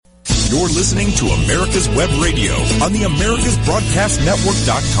You're listening to America's Web Radio on the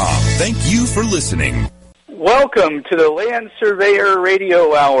AmericasBroadcastNetwork.com. Thank you for listening. Welcome to the Land Surveyor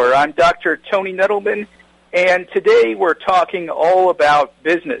Radio Hour. I'm Dr. Tony Nettleman, and today we're talking all about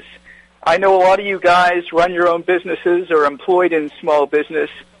business. I know a lot of you guys run your own businesses or employed in small business,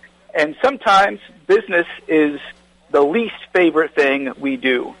 and sometimes business is the least favorite thing we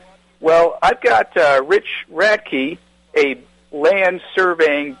do. Well, I've got Rich Radke, a land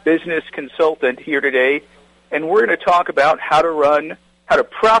surveying business consultant here today, and we're going to talk about how to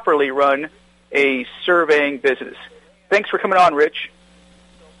properly run a surveying business. Thanks for coming on, Rich.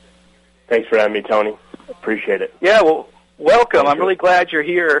 Thanks for having me, Tony. Appreciate it. Yeah, well, welcome. I'm really glad you're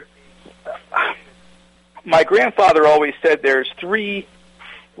here. My grandfather always said there's three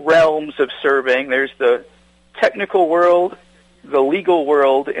realms of surveying. There's the technical world, the legal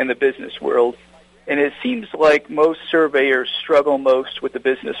world, and the business world. And it seems like most surveyors struggle most with the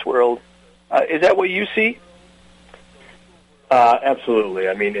business world. Is that what you see? Absolutely.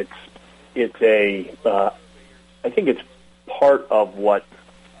 I mean, I think it's part of what,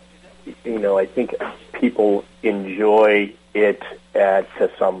 I think people enjoy it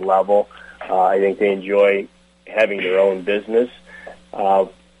to some level. I think they enjoy having their own business.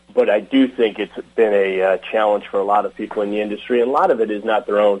 But I do think it's been a challenge for a lot of people in the industry, and a lot of it is not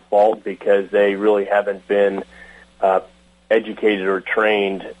their own fault because they really haven't been educated or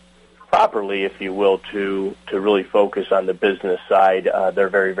trained properly, if you will, to really focus on the business side. They're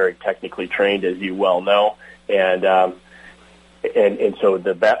very, very technically trained, as you well know, and so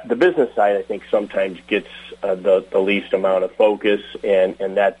the business side, I think, sometimes gets the least amount of focus,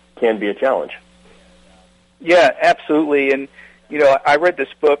 and that can be a challenge. Yeah, absolutely, and I read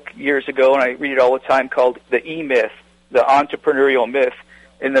this book years ago, and I read it all the time, called The E-Myth, the entrepreneurial myth.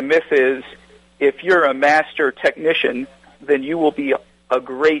 And the myth is, if you're a master technician, then you will be a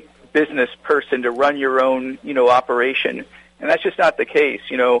great business person to run your own, operation. And that's just not the case.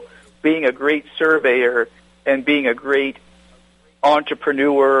 Being a great surveyor and being a great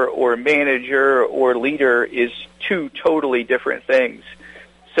entrepreneur or manager or leader is two totally different things.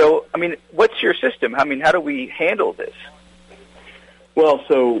 So, what's your system? How do we handle this? Well,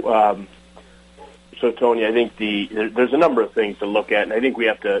 so Tony, I think there's a number of things to look at, and I think we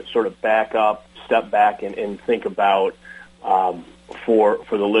have to sort of step back, and think about for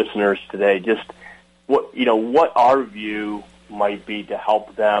the listeners today, just what our view might be to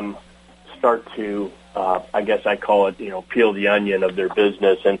help them start to, I guess I call it, peel the onion of their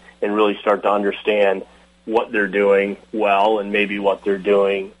business and really start to understand what they're doing well and maybe what they're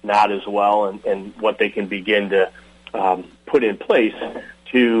doing not as well, and what they can begin to put in place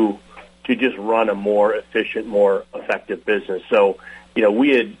to just run a more efficient, more effective business. So,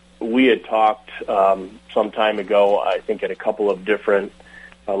 we had talked some time ago, I think, at a couple of different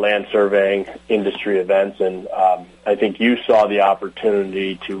land surveying industry events, and I think you saw the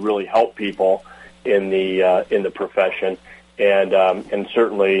opportunity to really help people in the profession, and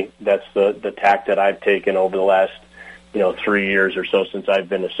certainly that's the tack that I've taken over the last 3 years or so since I've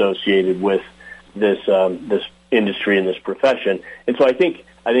been associated with this industry and this profession. And so I think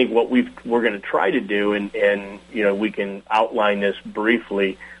what we're going to try to do, and we can outline this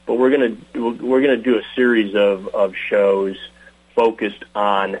briefly, but we're going to do a series of shows focused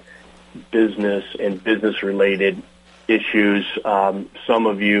on business and business related issues. Some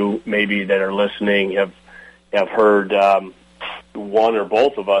of you maybe that are listening have heard one or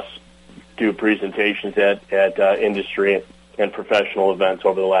both of us do presentations at industry and professional events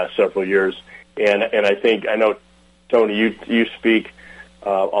over the last several years. And I know, Tony, you speak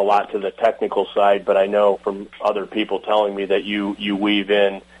a lot to the technical side, but I know from other people telling me that you weave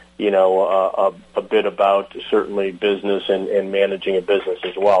in, a bit about certainly business and managing a business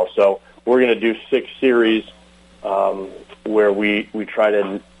as well. So we're going to do 6 series where we try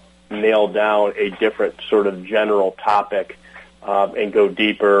to nail down a different sort of general topic and go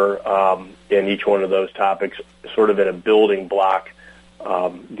deeper in each one of those topics, sort of in a building block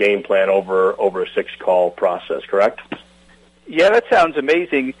game plan over a 6-call process, correct? Yeah, that sounds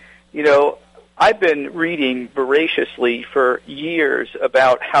amazing. I've been reading voraciously for years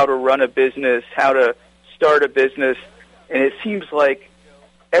about how to run a business, how to start a business, and it seems like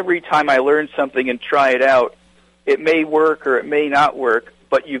every time I learn something and try it out, it may work or it may not work,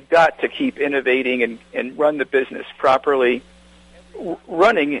 but you've got to keep innovating and run the business properly.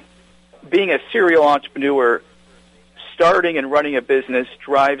 Being a serial entrepreneur, starting and running a business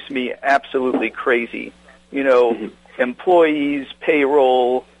drives me absolutely crazy. Employees,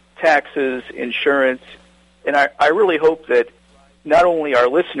 payroll, taxes, insurance, and I really hope that not only our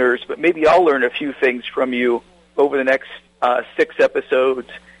listeners, but maybe I'll learn a few things from you over the next 6 episodes,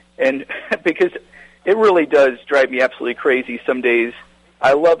 And because it really does drive me absolutely crazy some days.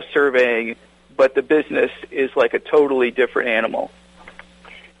 I love surveying, but the business is like a totally different animal.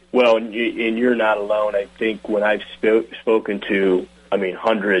 Well, and you're not alone. I think when I've spoken to,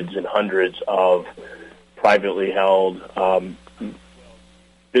 hundreds and hundreds of privately held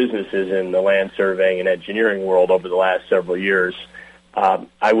businesses in the land surveying and engineering world over the last several years,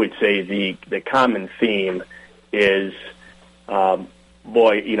 I would say the common theme is,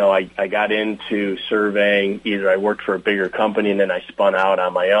 I got into surveying. Either I worked for a bigger company and then I spun out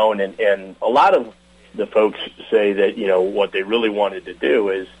on my own. And a lot of the folks say that, what they really wanted to do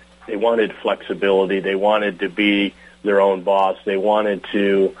is they wanted flexibility. They wanted to be their own boss. They wanted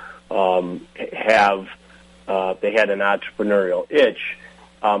to they had an entrepreneurial itch.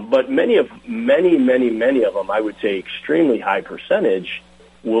 But many of them, I would say extremely high percentage,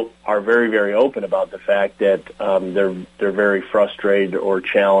 are very, very open about the fact that they're very frustrated or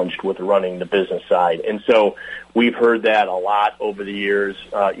challenged with running the business side. And so we've heard that a lot over the years.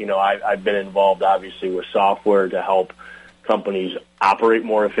 I've been involved, obviously, with software to help companies operate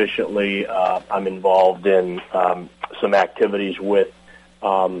more efficiently. I'm involved in some activities with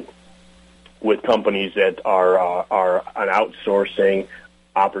companies that are an outsourcing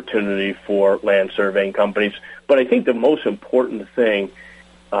opportunity for land surveying companies. But I think the most important thing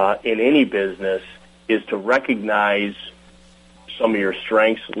in any business is to recognize some of your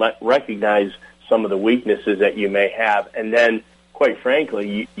strengths, recognize some of the weaknesses that you may have, and then, quite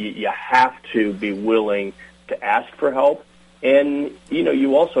frankly, you have to be willing to ask for help, and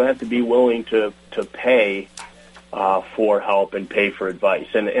you also have to be willing to pay for help and pay for advice,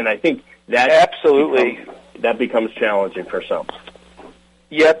 and I think that absolutely that becomes challenging for some.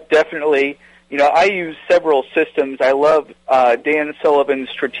 Yep, definitely. I use several systems. I love Dan Sullivan's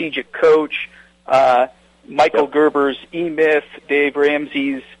Strategic Coach, Michael Gerber's E-Myth, Dave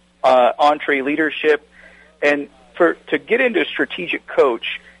Ramsey's Entree Leadership. And to get into Strategic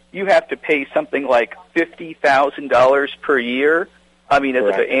Coach, you have to pay something like $50,000 per year. As an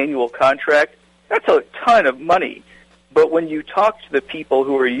annual contract. That's a ton of money. But when you talk to the people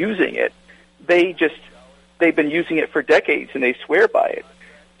who are using it, they've been using it for decades and they swear by it.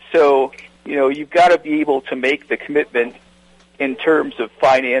 So, you've got to be able to make the commitment in terms of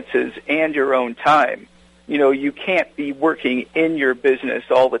finances and your own time. You can't be working in your business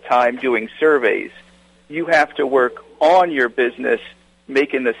all the time doing surveys. You have to work on your business,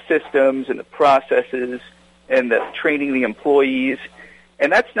 making the systems and the processes and the training the employees.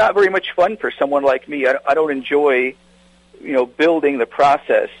 And that's not very much fun for someone like me. I don't enjoy, building the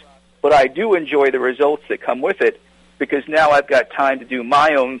process, but I do enjoy the results that come with it, because now I've got time to do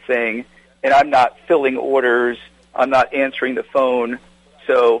my own thing, and I'm not filling orders, I'm not answering the phone.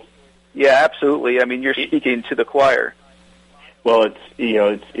 So, yeah, absolutely. You're speaking to the choir. Well,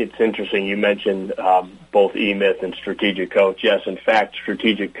 it's interesting. You mentioned both E-Myth and Strategic Coach. Yes, in fact,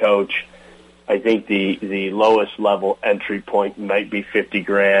 Strategic Coach, I think the lowest level entry point might be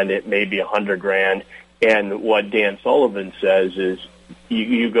 $50,000. It may be $100,000. And what Dan Sullivan says is,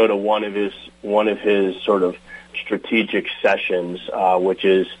 you go to one of his sort of strategic sessions, which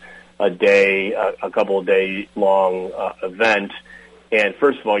is a couple of day long event. And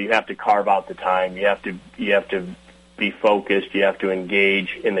first of all, you have to carve out the time. You have to be focused. You have to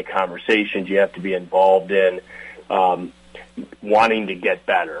engage in the conversations. You have to be involved in wanting to get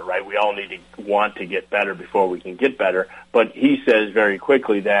better, right? We all need to want to get better before we can get better. But he says very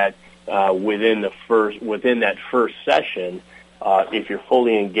quickly that within that first session, if you're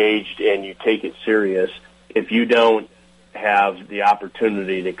fully engaged and you take it serious, if you don't have the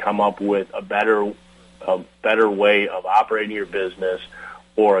opportunity to come up with a better way of operating your business,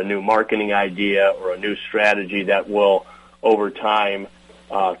 or a new marketing idea, or a new strategy that will, over time,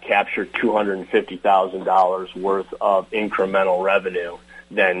 capture $250,000 worth of incremental revenue,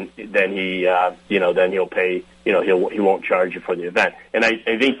 then he'll pay. He won't charge you for the event. And I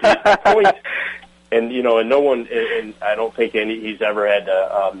think the point. And no one, and I don't think he's ever had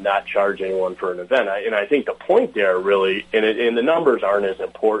to not charge anyone for an event. And I think the point there really, and the numbers aren't as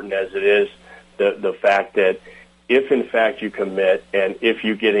important as it is the fact that if in fact you commit, and if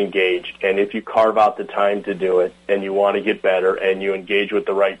you get engaged, and if you carve out the time to do it, and you want to get better, and you engage with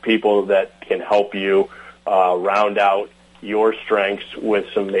the right people that can help you round out your strengths with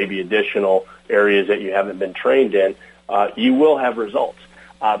some maybe additional areas that you haven't been trained in, you will have results.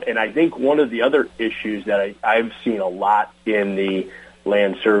 And I think one of the other issues that I've seen a lot in the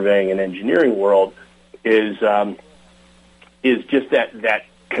land surveying and engineering world is just that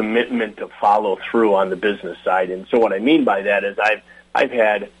commitment to follow through on the business side. And so what I mean by that is I've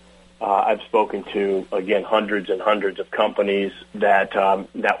had I've spoken to, again, hundreds and hundreds of companies that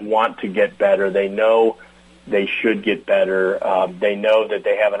want to get better. They know they should get better. They know that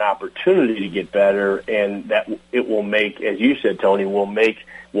they have an opportunity to get better, and that it will make, as you said, Tony,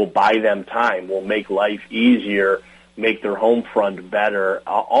 will buy them time, will make life easier, make their home front better.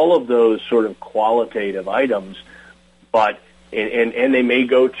 All of those sort of qualitative items, but and they may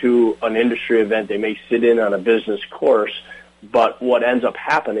go to an industry event, they may sit in on a business course, but what ends up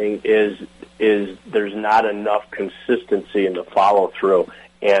happening is there's not enough consistency in the follow through,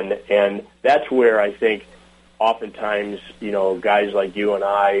 and that's where I think oftentimes, guys like you and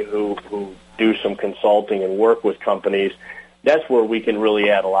I who do some consulting and work with companies, that's where we can really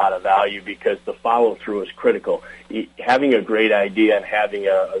add a lot of value, because the follow through is critical. Having a great idea and having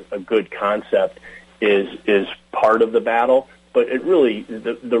a good concept is part of the battle. But it really,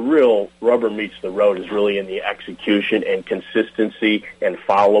 the real rubber meets the road is really in the execution and consistency and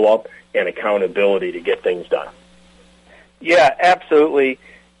follow-up and accountability to get things done. Yeah, absolutely.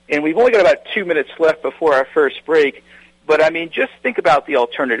 And we've only got about 2 minutes left before our first break. But, just think about the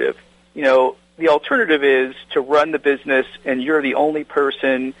alternative. The alternative is to run the business and you're the only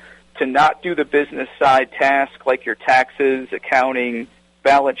person to not do the business side task like your taxes, accounting,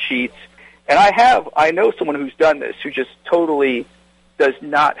 balance sheets. And I know someone who's done this, who just totally does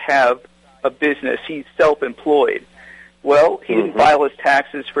not have a business. He's self-employed. Well, he didn't file his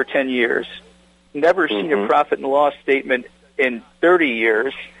taxes for 10 years, never seen a profit and loss statement in 30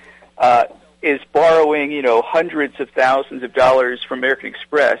 years, is borrowing, hundreds of thousands of dollars from American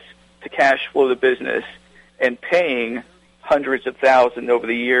Express to cash flow the business and paying hundreds of thousands over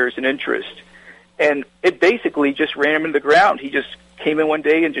the years in interest. And it basically just ran him into the ground. He just came in one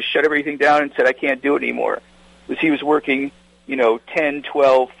day and just shut everything down and said, I can't do it anymore. Because he was working, 10,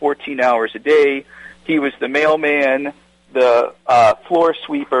 12, 14 hours a day. He was the mailman, the floor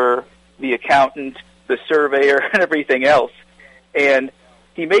sweeper, the accountant, the surveyor, and everything else. And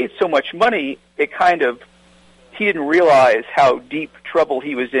he made so much money, he didn't realize how deep trouble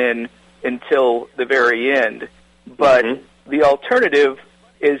he was in until the very end. But the alternative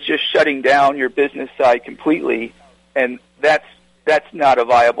is just shutting down your business side completely, and that's not a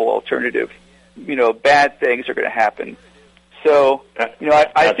viable alternative. Bad things are going to happen. So,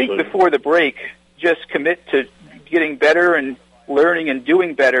 I think before the break, just commit to getting better and learning and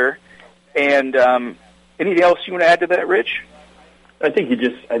doing better. And anything else you want to add to that, Rich? I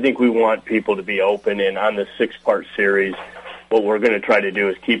think we want people to be open, and on this 6-part series, what we're going to try to do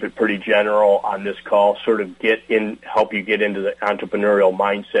is keep it pretty general on this call, sort of help you get into the entrepreneurial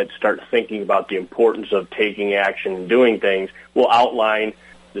mindset, start thinking about the importance of taking action and doing things. We'll outline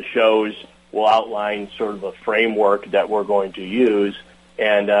the shows, we'll outline sort of a framework that we're going to use,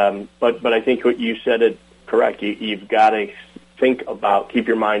 and but I think what you said it correct. You've got to keep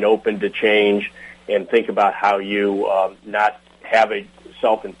your mind open to change, and think about how you not have a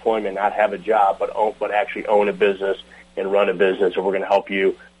self-employment, not have a job, but actually own a business and run a business, and we're going to help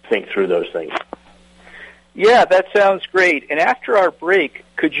you think through those things. Yeah, that sounds great. And after our break,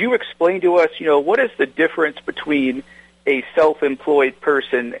 could you explain to us, what is the difference between a self-employed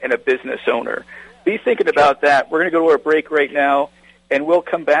person and a business owner? Be thinking about that. We're going to go to our break right now, and we'll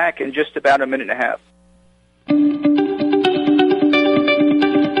come back in just about a minute and a half.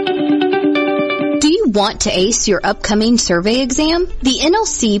 Want to ace your upcoming survey exam? The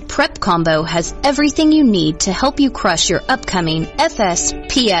NLC Prep Combo has everything you need to help you crush your upcoming FS,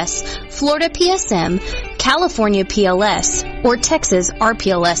 PS, Florida PSM, California PLS, or Texas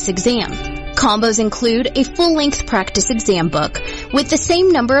RPLS exam. Combos include a full-length practice exam book with the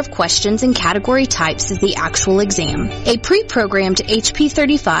same number of questions and category types as the actual exam, a pre-programmed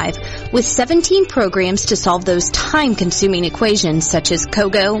HP35 with 17 programs to solve those time-consuming equations such as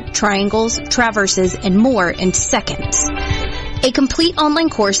COGO, triangles, traverses, and more in seconds. A complete online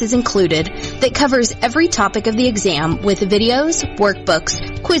course is included that covers every topic of the exam with videos,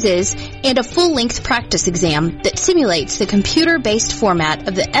 workbooks, quizzes, and a full-length practice exam that simulates the computer-based format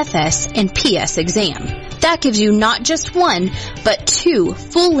of the FS and PS exam. That gives you not just one, but 2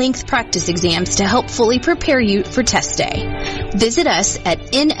 full-length practice exams to help fully prepare you for test day. Visit us at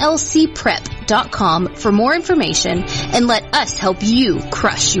nlcprep.com for more information and let us help you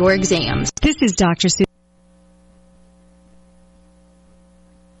crush your exams. This is Dr. Sue.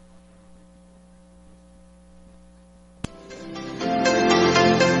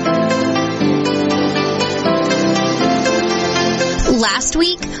 Last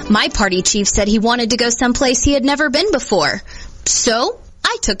week, my party chief said he wanted to go someplace he had never been before. So,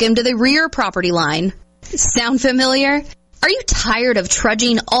 I took him to the rear property line. Sound familiar? Are you tired of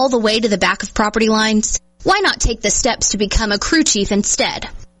trudging all the way to the back of property lines? Why not take the steps to become a crew chief instead?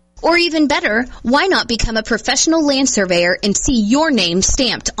 Or even better, why not become a professional land surveyor and see your name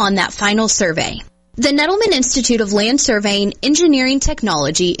stamped on that final survey? The Nettleman Institute of Land Surveying Engineering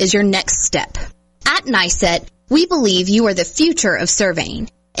Technology is your next step. At NICET, we believe you are the future of surveying,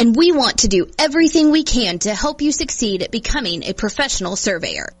 and we want to do everything we can to help you succeed at becoming a professional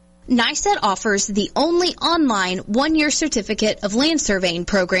surveyor. NICET offers the only online 1-year certificate of land surveying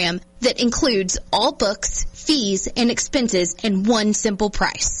program that includes all books, fees, and expenses in one simple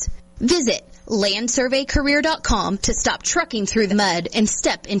price. Visit landsurveycareer.com to stop trucking through the mud and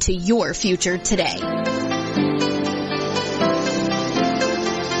step into your future today.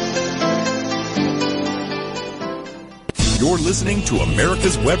 You're listening to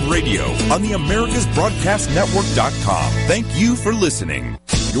America's Web Radio on the AmericasBroadcastNetwork.com. Thank you for listening.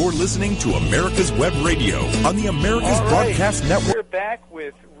 You're listening to America's Web Radio on the America's Broadcast Network. We're back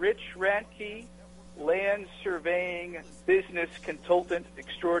with Rich Radke, land surveying business consultant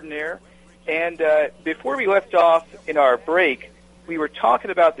extraordinaire. And before we left off in our break, we were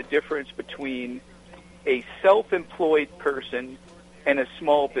talking about the difference between a self-employed person and a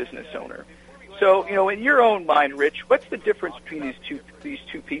small business owner. So, in your own mind, Rich, what's the difference between these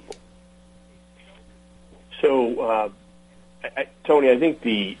two people? So, Tony, I think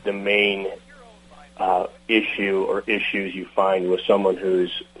the main issue or issues you find with someone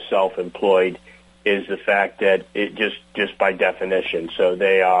who's self-employed is the fact that it just by definition, so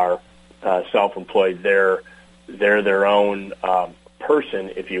they are self-employed. They're their own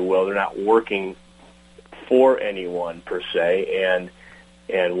person, if you will. They're not working for anyone per se,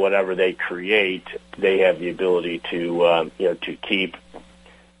 and whatever they create, they have the ability to to keep.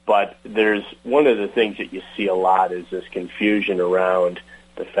 But there's one of the things that you see a lot is this confusion around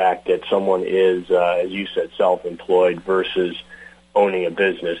the fact that someone is, as you said, self-employed versus owning a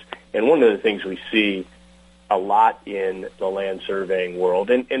business. And one of the things we see a lot in the land surveying world,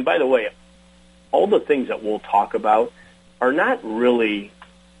 and by the way, all the things that we'll talk about are not really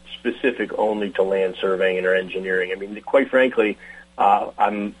specific only to land surveying or engineering. I mean, quite frankly,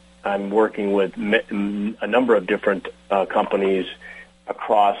 I'm working with a number of different companies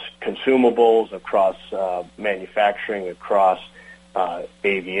across consumables, across manufacturing, across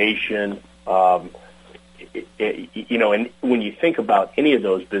aviation. And when you think about any of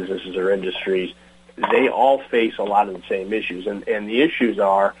those businesses or industries, they all face a lot of the same issues. And the issues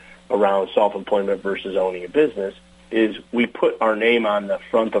are around self-employment versus owning a business is we put our name on the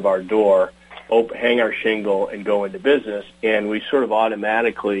front of our door, hang our shingle, and go into business, and we sort of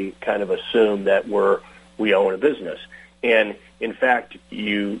automatically kind of assume that we own a business. And in fact,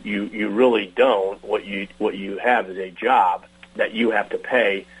 you really don't. What you have is a job that you have to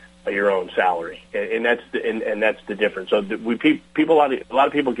pay your own salary, and that's the difference. So a lot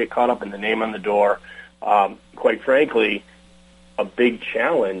of people get caught up in the name on the door. Quite frankly, a big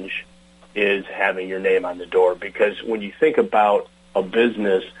challenge is having your name on the door, because when you think about a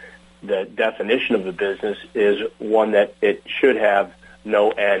business, the definition of a business is one that it should have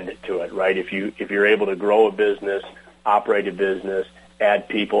no end to it, right? If you're able to grow a business, operate a business, add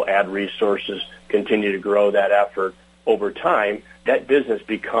people, add resources, continue to grow that effort over time, that business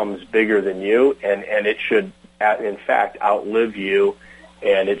becomes bigger than you, and it should, in fact, outlive you,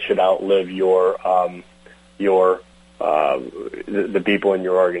 and it should outlive the people in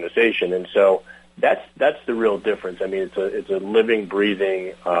your organization. And so that's the real difference. I mean, it's a living,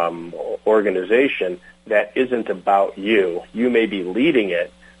 breathing organization that isn't about you. You may be leading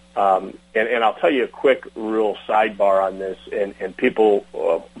it. And I'll tell you a quick real sidebar on this, and people,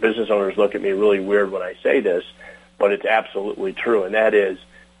 business owners look at me really weird when I say this, but it's absolutely true. And that is,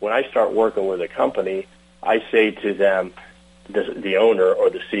 when I start working with a company, I say to them, the owner or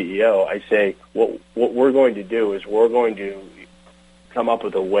the CEO, I say, what we're going to do is we're going to come up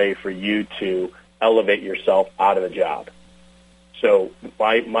with a way for you to elevate yourself out of a job. So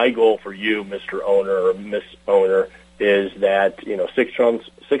my goal for you, Mr. Owner or Miss Owner, is that 6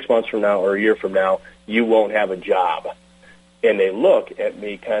 months from now or a year from now, you won't have a job. And they look at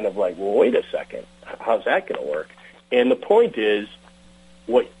me kind of like, well, wait a second, how's that going to work? And the point is,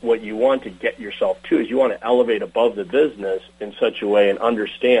 what you want to get yourself to is you want to elevate above the business in such a way and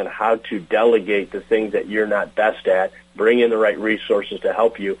understand how to delegate the things that you're not best at, bring in the right resources to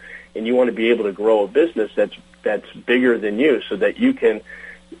help you, and you want to be able to grow a business that's bigger than you, so that you can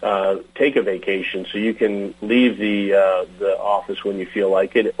take a vacation, so you can leave the office when you feel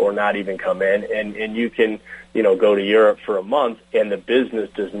like it, or not even come in, and you can go to Europe for a month, and the business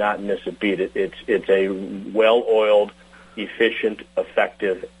does not miss a beat. It's a well-oiled, efficient,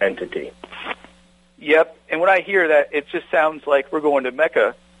 effective entity. Yep, and when I hear that, it just sounds like we're going to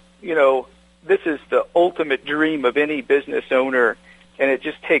Mecca. This is the ultimate dream of any business owner, and it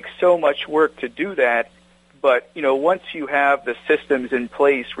just takes so much work to do that. But, once you have the systems in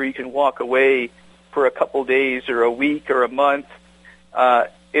place where you can walk away for a couple days or a week or a month,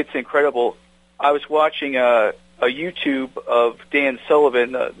 it's incredible. I was watching a YouTube of Dan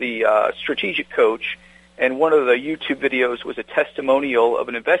Sullivan, the strategic coach, and one of the YouTube videos was a testimonial of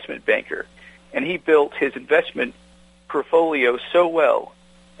an investment banker. And he built his investment portfolio so well,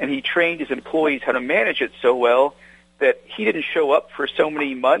 and he trained his employees how to manage it so well that he didn't show up for so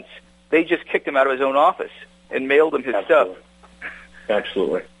many months. They just kicked him out of his own office and mailed him his stuff.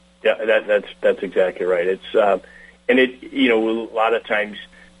 Absolutely. Yeah, that's exactly right. It's and it a lot of times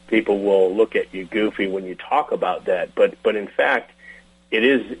people will look at you goofy when you talk about that, but in fact, it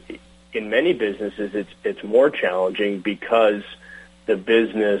is in many businesses it's more challenging because the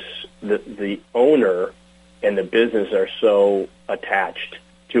business, the owner and the business are so attached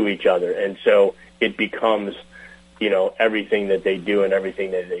to each other, and so it becomes everything that they do and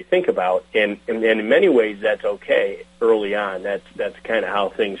everything that they think about, and in many ways that's okay early on. That's kind of how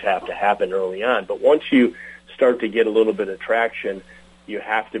things have to happen early on. But once you start to get a little bit of traction, you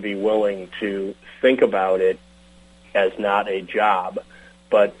have to be willing to think about it as not a job,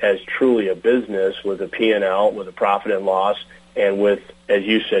 but as truly a business with a P&L, with a profit and loss, and with, as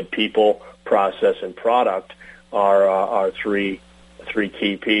you said, people, process, and product are three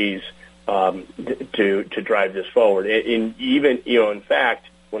key Ps to drive this forward. In fact,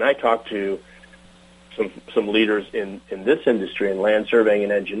 when I talk to some leaders in this industry, in land surveying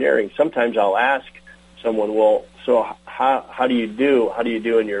and engineering, sometimes I'll ask someone, well, so how do you do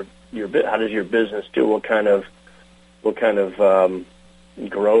in your how does your business do? What kind of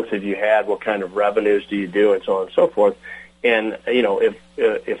growth have you had? What kind of revenues do you do, and so on and so forth? And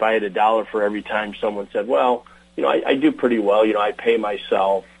if I had $1 for every time someone said, well, I do pretty well. I pay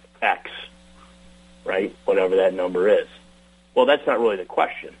myself X, right? Whatever that number is. Well, that's not really the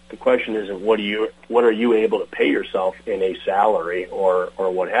question. The question isn't what are you able to pay yourself in a salary or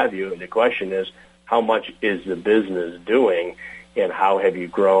what have you. The question is, how much is the business doing, and how have you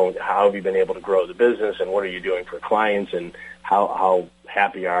grown? How have you been able to grow the business, and what are you doing for clients, and how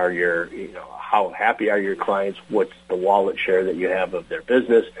happy are your clients? What's the wallet share that you have of their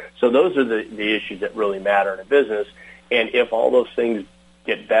business? So those are the issues that really matter in a business. And if all those things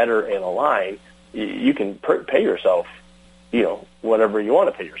get better and align, you can pay yourself, whatever you want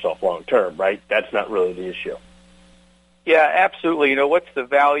to pay yourself long term, right? That's not really the issue. Yeah, absolutely. What's the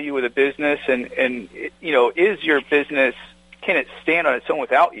value of the business, and is your business, can it stand on its own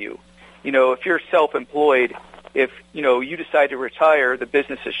without you? If you're self-employed, if you decide to retire, the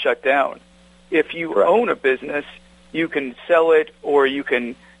business is shut down. If you Correct. own a business, you can sell it, or you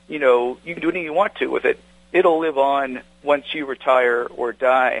can do anything you want to with it. It'll live on once you retire or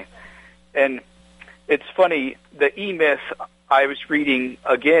die. And it's funny, the E-Myth I was reading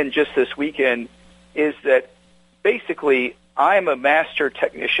again just this weekend is that basically I'm a master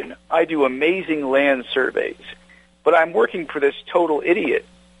technician. I do amazing land surveys, but I'm working for this total idiot,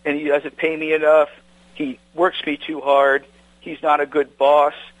 and he doesn't pay me enough. He works me too hard. He's not a good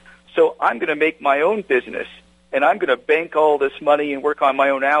boss. So I'm going to make my own business, and I'm going to bank all this money and work on my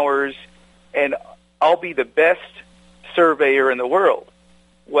own hours, and I'll be the best surveyor in the world.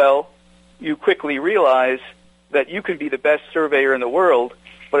 Well, you quickly realize that you can be the best surveyor in the world,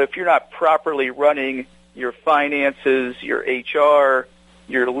 but if you're not properly running your finances, your HR,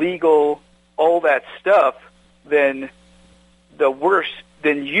 your legal, all that stuff, then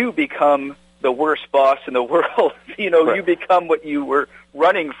you become the worst boss in the world. Right. You become what you were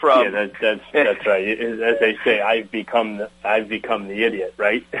running from. Yeah, that's right. As they say, I've become the idiot,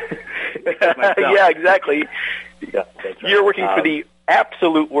 right? Yeah, exactly. Yeah, that's right. You're working for the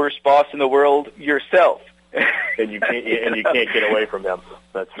absolute worst boss in the world yourself. and you can't get away from them.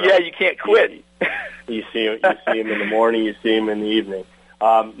 That's right. Yeah, you can't quit. You see him in the morning, you see him in the evening.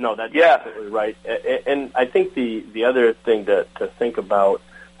 No, that's absolutely right. And I think the other thing to think about,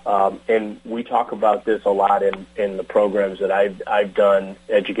 and we talk about this a lot in the programs that I've done,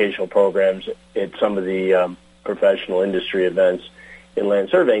 educational programs at some of the professional industry events in land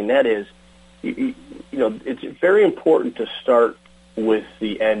surveying. That is, it's very important to start with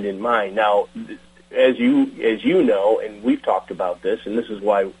the end in mind. Now, as you know, and we've talked about this, and this is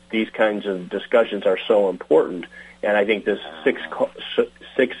why these kinds of discussions are so important. And I think this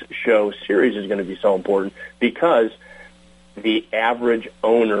six-show series is going to be so important because the average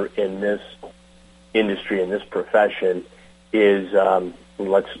owner in this industry, in this profession, is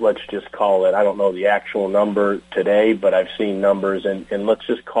let's just call it, I don't know the actual number today, but I've seen numbers, and let's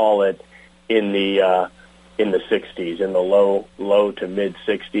just call it in the 60s, in the low to mid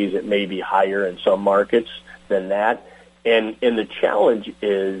 60s. It may be higher in some markets than that. And the challenge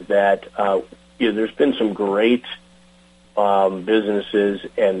is that there's been some great businesses,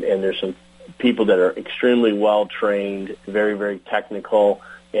 and there's some people that are extremely well trained, very, very technical,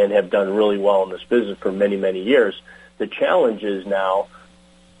 and have done really well in this business for many, many years. The challenge is now,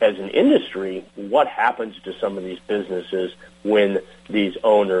 as an industry, what happens to some of these businesses when these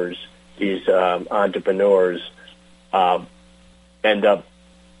owners, these entrepreneurs, end up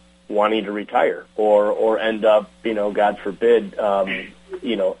wanting to retire, or end up, God forbid,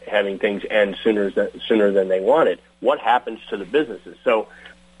 having things end sooner than they wanted. What happens to the businesses? So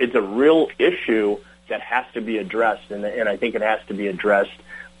it's a real issue that has to be addressed, and I think it has to be addressed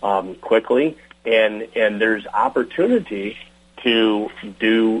quickly. And there's opportunity to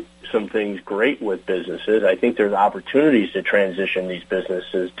do some things great with businesses. I think there's opportunities to transition these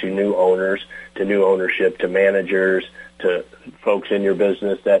businesses to new owners, to new ownership, to managers, to folks in your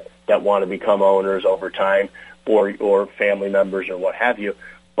business that want to become owners over time, or family members or what have you.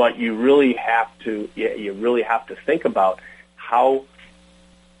 But you really have to think about how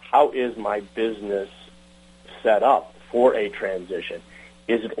is my business set up for a transition?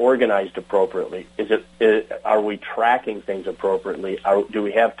 Is it organized appropriately? Are we tracking things appropriately? Do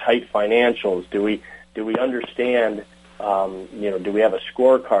we have tight financials? Do we understand? Do we have a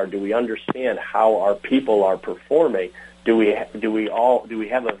scorecard? Do we understand how our people are performing? Do we have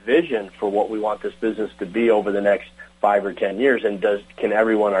a vision for what we want this business to be over the next 5 or 10 years? And can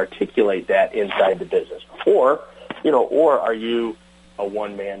everyone articulate that inside the business? Or are you a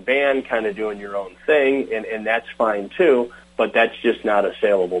one-man band kind of doing your own thing, and that's fine too, but that's just not a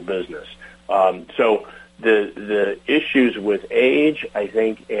saleable business. So the issues with age, I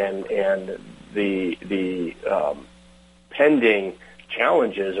think, and the pending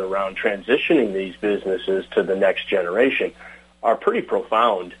challenges around transitioning these businesses to the next generation are pretty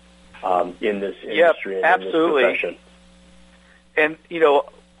profound in this industry and absolutely. in this profession. And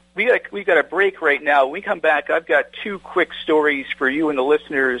we got a break right now. When we come back, I've got 2 quick stories for you and the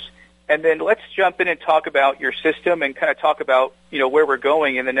listeners, and then let's jump in and talk about your system and kind of talk about where we're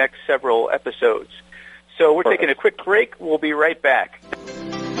going in the next several episodes. So we're taking a quick break. We'll be right back.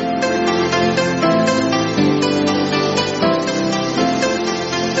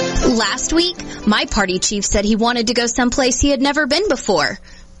 Last week, my party chief said he wanted to go someplace he had never been before.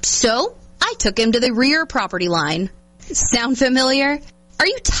 So, I took him to the rear property line. Sound familiar? Are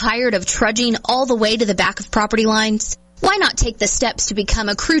you tired of trudging all the way to the back of property lines? Why not take the steps to become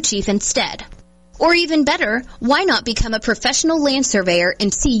a crew chief instead? Or even better, why not become a professional land surveyor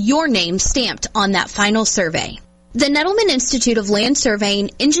and see your name stamped on that final survey? The Nettleman Institute of Land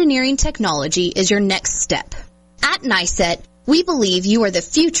Surveying Engineering Technology is your next step. At NICET, we believe you are the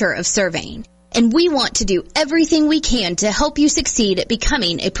future of surveying, and we want to do everything we can to help you succeed at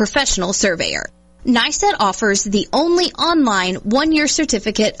becoming a professional surveyor. NICET offers the only online 1-year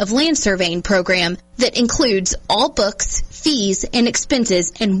certificate of land surveying program that includes all books, fees, and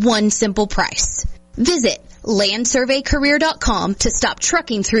expenses in one simple price. Visit landsurveycareer.com to stop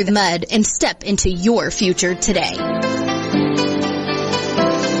trucking through the mud and step into your future today.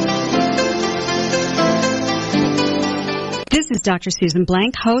 This is Dr. Susan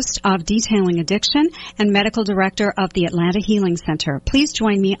Blank, host of Detailing Addiction and medical director of the Atlanta Healing Center. Please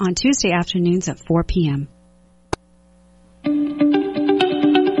join me on Tuesday afternoons at 4 p.m. Do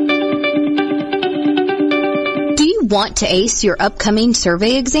you want to ace your upcoming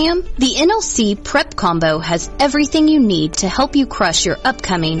survey exam? The NLC Prep Combo has everything you need to help you crush your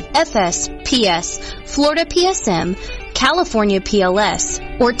upcoming FS, PS, Florida PSM, California PLS,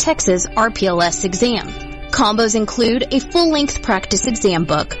 or Texas RPLS exam. Combos include a full-length practice exam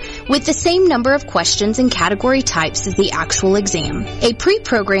book with the same number of questions and category types as the actual exam, a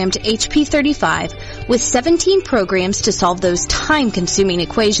pre-programmed HP35 with 17 programs to solve those time-consuming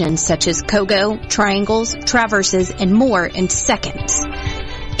equations such as COGO, triangles, traverses, and more in seconds.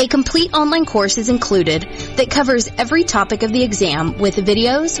 A complete online course is included that covers every topic of the exam with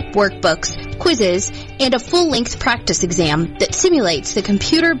videos, workbooks, quizzes, and a full-length practice exam that simulates the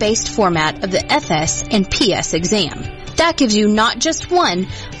computer-based format of the FS and PS exam. That gives you not just 1,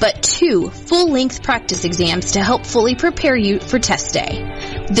 but 2 full-length practice exams to help fully prepare you for test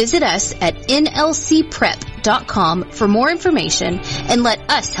day. Visit us at nlcprep.com for more information and let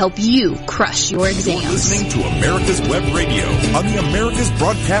us help you crush your exams. You're listening to America's Web Radio on the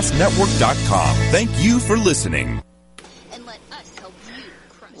AmericasBroadcastNetwork.com. Thank you for listening.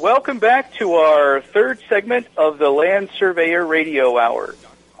 Welcome back to our 3rd segment of the Land Surveyor Radio Hour.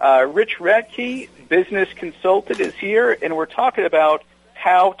 Rich Radke, business consultant, is here, and we're talking about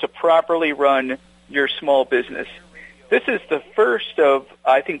how to properly run your small business. This is the first of,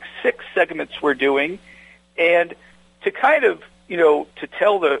 I think, 6 segments we're doing, and to kind of, to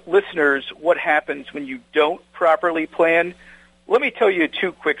tell the listeners what happens when you don't properly plan, let me tell you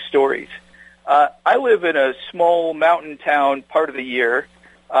 2 quick stories. I live in a small mountain town part of the year,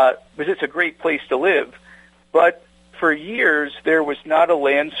 because it's a great place to live. But for years, there was not a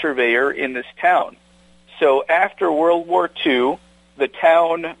land surveyor in this town. So after World War II, the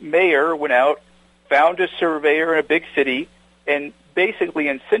town mayor went out, found a surveyor in a big city, and basically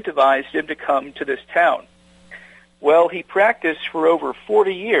incentivized him to come to this town. Well, he practiced for over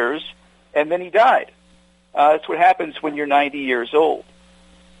 40 years, and then he died. That's what happens when you're 90 years old.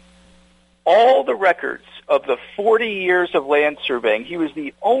 All the records of the 40 years of land surveying, he was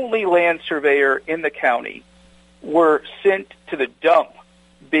the only land surveyor in the county, were sent to the dump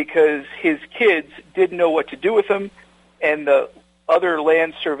because his kids didn't know what to do with him, and the other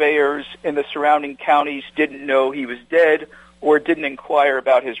land surveyors in the surrounding counties didn't know he was dead or didn't inquire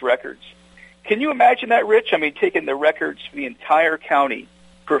about his records. Can you imagine that, Rich? I mean, taking the records for the entire county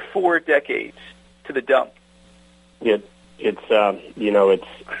for 4 decades to the dump.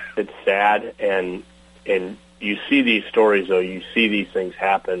 It's sad, and you see these stories, though. You see these things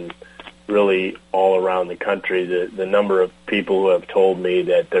happen really all around the country. The number of people who have told me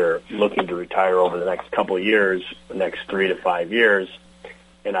that they're looking to retire over the next couple of years, the next 3 to 5 years,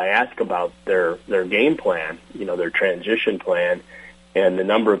 and I ask about their game plan, their transition plan, and the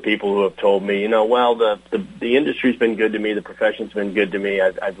number of people who have told me, well, the industry's been good to me, the profession's been good to me,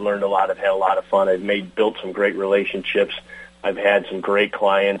 I've learned a lot, I've had a lot of fun, I've built some great relationships, I've had some great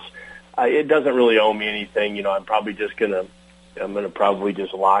clients. It doesn't really owe me anything, I'm probably just gonna probably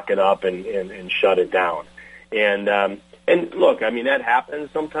just lock it up and shut it down. And look, I mean, that happens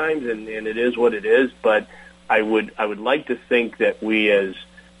sometimes, and it is what it is. But I would like to think that we as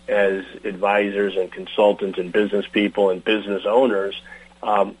advisors and consultants and business people and business owners,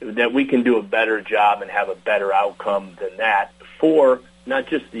 that we can do a better job and have a better outcome than that for not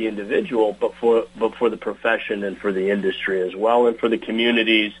just the individual, but for the profession and for the industry as well, and for the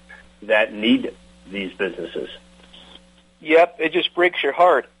communities that need these businesses. Yep, it just breaks your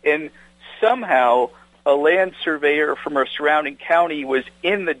heart. And somehow a land surveyor from a surrounding county was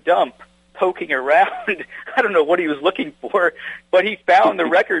in the dump poking around. I don't know what he was looking for, but he found the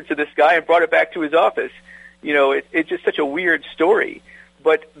records of this guy and brought it back to his office. It's just such a weird story.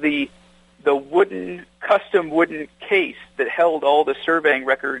 But the custom wooden case that held all the surveying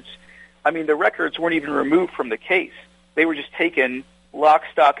records, I mean, the records weren't even removed from the case. They were just taken lock,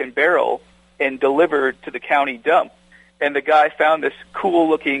 stock, and barrel and delivered to the county dump. And the guy found this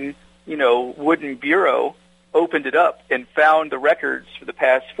cool-looking, wooden bureau, opened it up, and found the records for the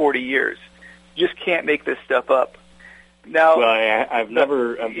past 40 years. You just can't make this stuff up. Now, well, I've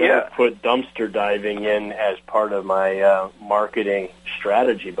never put dumpster diving in as part of my marketing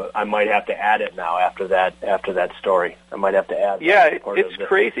strategy, but I might have to add it now after that story. I might have to add. Yeah, it's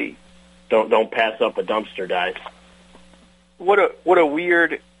crazy. Don't pass up a dumpster dive. What a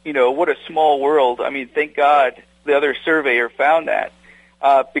weird, what a small world. I mean, thank God the other surveyor found that,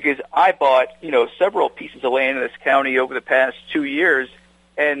 because I bought, several pieces of land in this county over the past 2 years,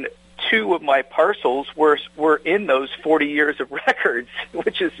 and 2 of my parcels were in those 40 years of records,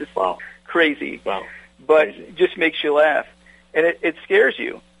 which is just crazy. Wow. But it just makes you laugh, and it scares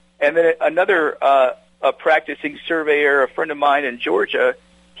you. And then another a practicing surveyor, a friend of mine in Georgia,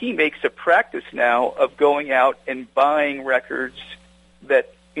 he makes a practice now of going out and buying records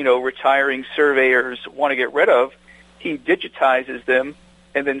that retiring surveyors want to get rid of. He digitizes them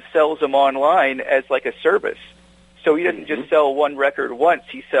and then sells them online as like a service. So he doesn't just sell one record once.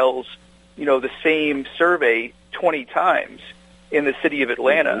 He sells, the same survey 20 times in the city of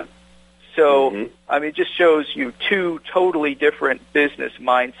Atlanta. So, I mean, it just shows you 2 totally different business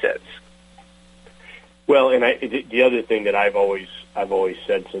mindsets. Well, and the other thing that I've always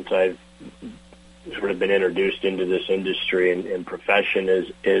said since I've sort of been introduced into this industry and profession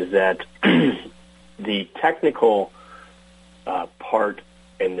is that the technical part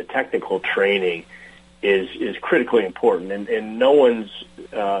and the technical training is critically important, and no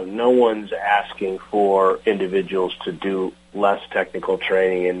one's asking for individuals to do less technical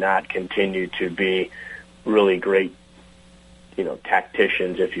training and not continue to be really great,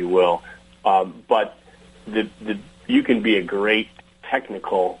 tacticians, if you will. But you can be a great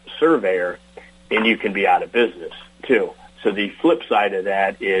technical surveyor, and you can be out of business too. So the flip side of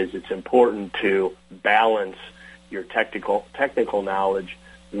that is it's important to balance your technical knowledge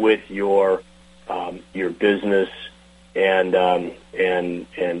with your business and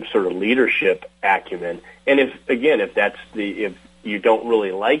sort of leadership acumen. And if you don't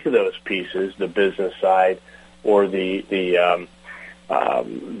really like those pieces, the business side or the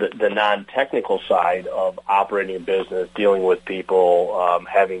the non-technical side of operating a business, dealing with people,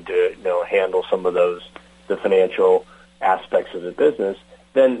 having to handle some of the financial aspects of the business,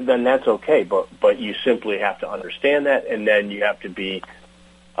 then that's okay. But you simply have to understand that, and then you have to be,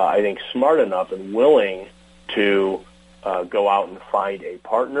 I think, smart enough and willing to go out and find a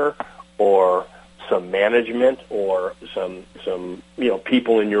partner or some management or some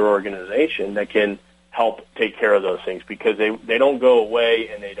people in your organization that can help take care of those things, because they don't go away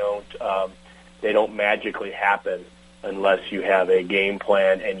and they don't magically happen unless you have a game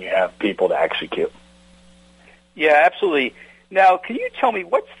plan and you have people to execute. Yeah, absolutely. Now, can you tell me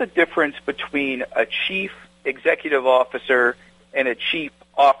what's the difference between a chief executive officer and a chief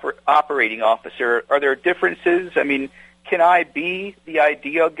operating officer? Are there differences? I mean, can I be the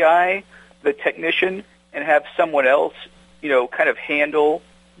idea guy, the technician, and have someone else, kind of handle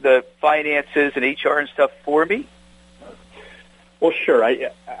the finances and HR and stuff for me? Well, sure.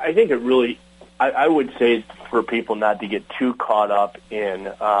 I think it really, I would say for people not to get too caught up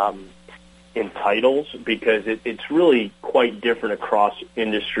in titles, because it's really quite different across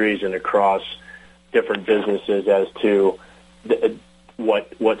industries and across different businesses as to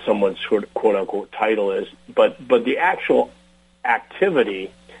what someone's sort of quote unquote title is. But the actual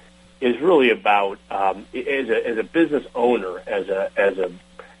activity is really about as a business owner, as a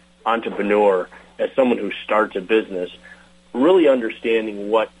entrepreneur, as someone who starts a business, really understanding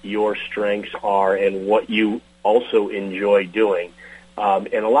what your strengths are and what you also enjoy doing.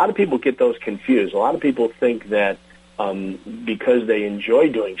 And a lot of people get those confused. A lot of people think that because they enjoy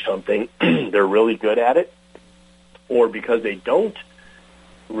doing something, they're really good at it, or because they don't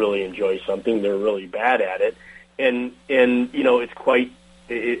really enjoy something, they're really bad at it. And it's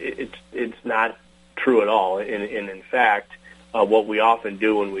not true at all. And in fact, what we often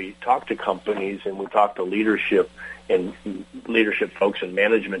do when we talk to companies and we talk to leadership folks and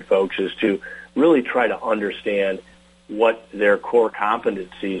management folks is to really try to understand what their core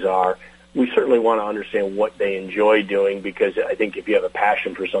competencies are. We certainly want to understand what they enjoy doing, because I think if you have a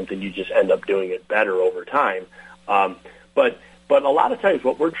passion for something, you just end up doing it better over time. But a lot of times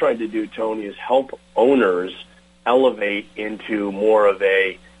what we're trying to do, Tony, is help owners elevate into more of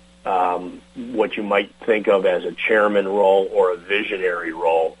a what you might think of as a chairman role or a visionary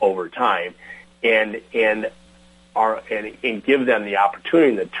role over time, and give them the opportunity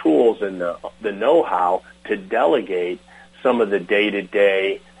and the tools and the know-how to delegate some of the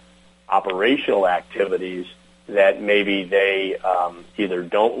day-to-day operational activities that maybe they either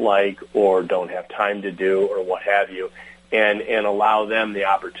don't like or don't have time to do or what have you, and allow them the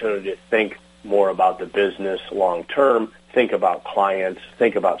opportunity to think more about the business long term, think about clients,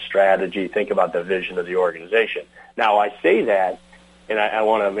 think about strategy, think about the vision of the organization. Now, I say that, and I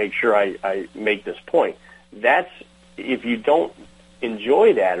want to make sure I make this point. That's, if you don't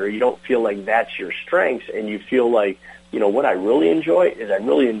enjoy that, or you don't feel like that's your strengths, and you feel like, what I really enjoy is I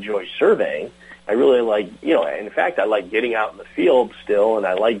really enjoy surveying. I really like, in fact, I like getting out in the field still, and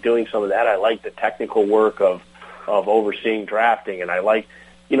I like doing some of that. I like the technical work of overseeing drafting, and I like,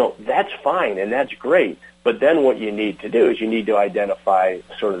 that's fine, and that's great. But then what you need to do is you need to identify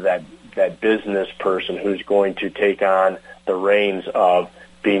sort of that business person who's going to take on the reins of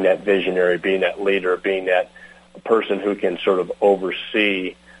being that visionary, being that leader, being that person who can sort of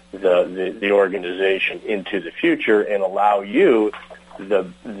oversee the organization into the future and allow you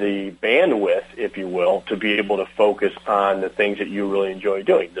the bandwidth, if you will, to be able to focus on the things that you really enjoy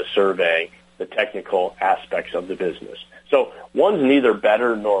doing, the surveying, the technical aspects of the business. So one's neither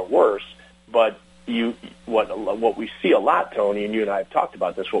better nor worse, but what we see a lot, Tony, and you and I have talked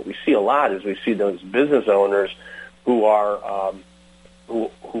about this, what we see a lot is we see those business owners who are who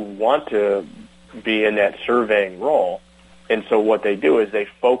want to be in that surveying role. And so what they do is they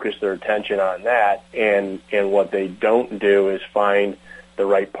focus their attention on that, and what they don't do is find the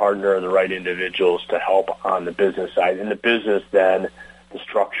right partner or the right individuals to help on the business side. And the business then, the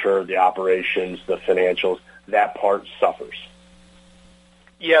structure, the operations, the financials, that part suffers.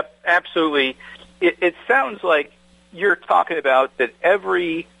 Yep, absolutely. It sounds like you're talking about that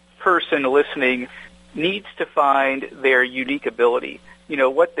every person listening needs to find their unique ability,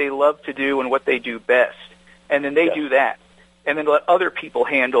 what they love to do and what they do best, and then they do that. And then let other people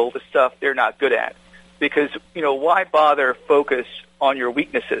handle the stuff they're not good at. Because, why bother focus on your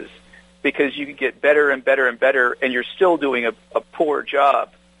weaknesses? Because you can get better and better and better, and you're still doing a poor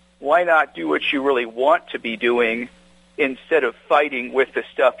job. Why not do what you really want to be doing instead of fighting with the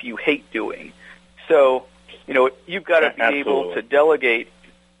stuff you hate doing? So, you've got to be able to delegate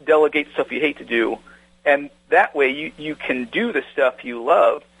stuff you hate to do, and that way you can do the stuff you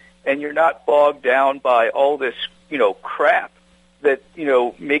love, and you're not bogged down by all this, crap that,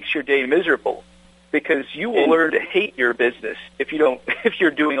 makes your day miserable, because you will learn to hate your business if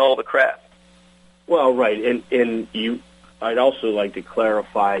you're doing all the crap. Well, right. And I'd also like to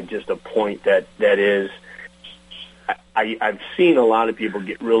clarify just a point that is, I've seen a lot of people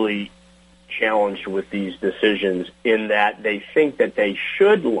get really challenged with these decisions in that they think that they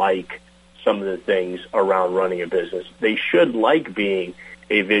should like some of the things around running a business. They should like being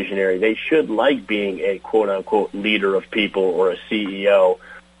a visionary. They should like being a quote-unquote leader of people or a CEO,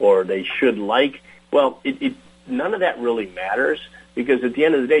 or they should like, none of that really matters, because at the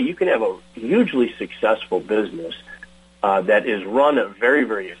end of the day, you can have a hugely successful business that is run very,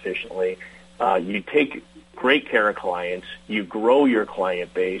 very efficiently. You take great care of clients. You grow your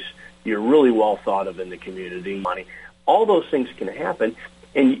client base. You're really well thought of in the community. All those things can happen,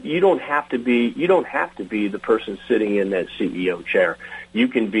 and you don't have to be the person sitting in that CEO chair. You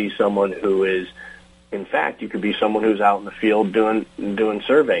can be someone who is, in fact, you could be someone who's out in the field doing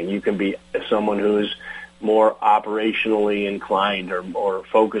surveying. You can be someone who is more operationally inclined or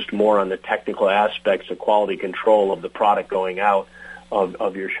focused more on the technical aspects of quality control of the product going out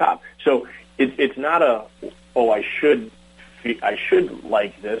of your shop. So it's not I should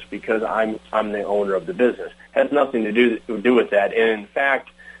like this because I'm the owner of the business. It has nothing to do with that. And in fact,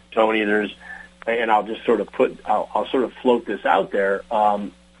 Tony, I'll sort of float this out there.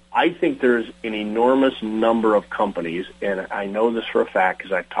 I think there's an enormous number of companies, and I know this for a fact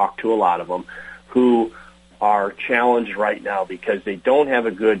because I've talked to a lot of them, who are challenged right now because they don't have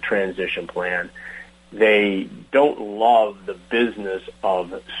a good transition plan. They don't love the business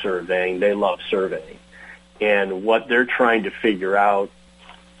of surveying. They love surveying. And what they're trying to figure out,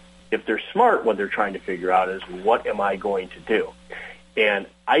 if they're smart, what they're trying to figure out is, what am I going to do? And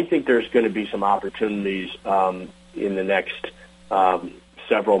I think there's going to be some opportunities in the next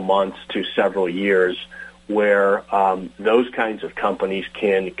several months to several years where those kinds of companies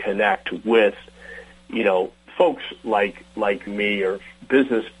can connect with, folks like me or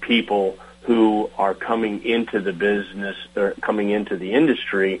business people who are coming into the business or coming into the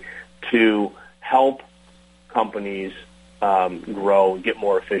industry to help companies grow, get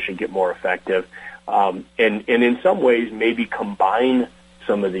more efficient, get more effective, and in some ways maybe combine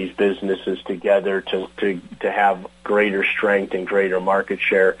some of these businesses together to have greater strength and greater market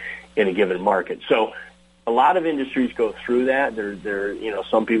share in a given market. So a lot of industries go through that.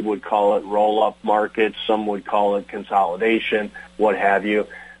 Some people would call it roll-up markets, some would call it consolidation, what have you.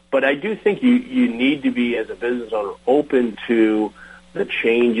 But I do think you need to be, as a business owner, open to the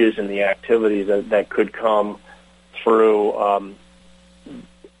changes and the activities that could come through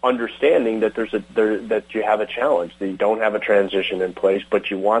understanding that that you have a challenge, that you don't have a transition in place,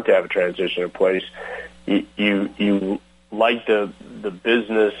 but you want to have a transition in place. You like the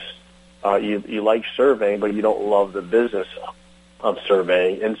business, you like surveying, but you don't love the business of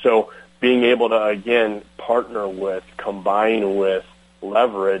surveying. And so being able to, again, partner with, combine with,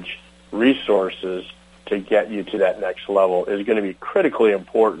 leverage resources to get you to that next level is going to be critically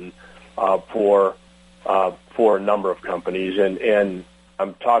important for a number of companies. And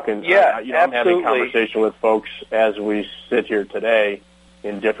I'm talking, I'm having conversation with folks as we sit here today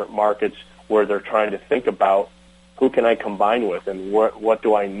in different markets where they're trying to think about who can I combine with and what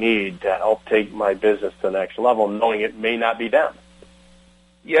do I need to help take my business to the next level, knowing it may not be them.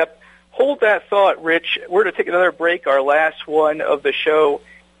 Yep. Hold that thought, Rich. We're going to take another break, our last one of the show.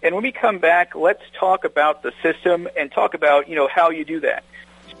 And when we come back, let's talk about the system and talk about, how you do that.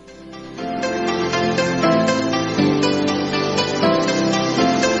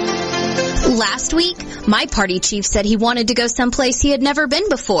 Last week, my party chief said he wanted to go someplace he had never been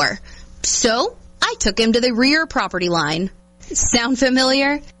before. So, I took him to the rear property line. Sound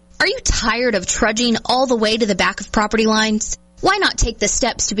familiar? Are you tired of trudging all the way to the back of property lines? Why not take the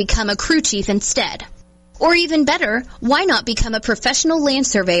steps to become a crew chief instead? Or even better, why not become a professional land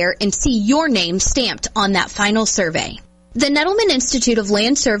surveyor and see your name stamped on that final survey? The Nettleman Institute of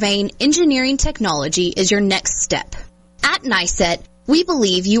Land Surveying Engineering Technology is your next step. At NICET, we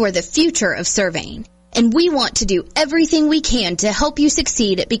believe you are the future of surveying, and we want to do everything we can to help you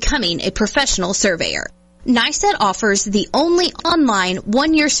succeed at becoming a professional surveyor. NICET offers the only online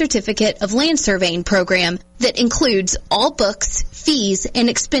one-year certificate of land surveying program that includes all books, fees, and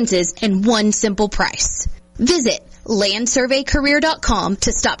expenses in one simple price. Visit landsurveycareer.com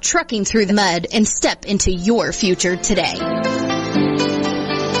to stop trucking through the mud and step into your future today.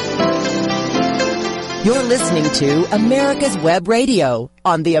 You're listening to America's Web Radio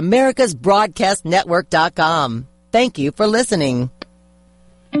on the AmericasBroadcastNetwork.com. Thank you for listening.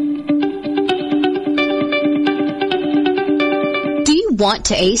 want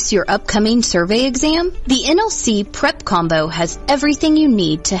to ace your upcoming survey exam? The NLC Prep Combo has everything you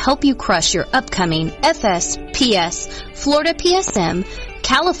need to help you crush your upcoming FS, PS, Florida PSM,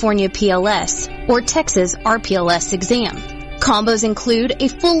 California PLS, or Texas RPLS exam. Combos include a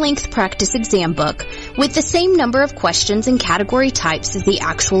full-length practice exam book with the same number of questions and category types as the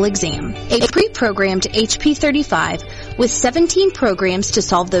actual exam, a pre-programmed HP35 with 17 programs to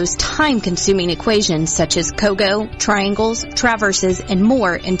solve those time-consuming equations such as COGO, triangles, traverses, and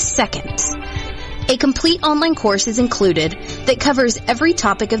more in seconds. A complete online course is included that covers every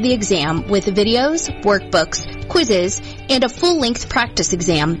topic of the exam with videos, workbooks, quizzes, and a full-length practice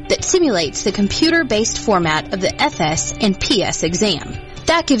exam that simulates the computer-based format of the FS and PS exam.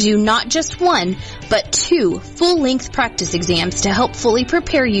 That gives you not just one, but 2 full-length practice exams to help fully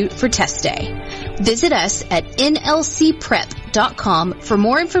prepare you for test day. Visit us at nlcprep.com for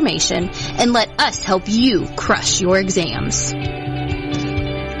more information and let us help you crush your exams.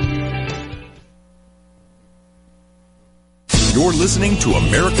 You're listening to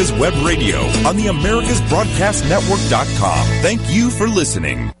America's Web Radio on the AmericasBroadcastNetwork.com. Thank you for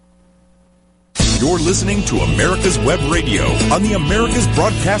listening. You're listening to America's Web Radio on the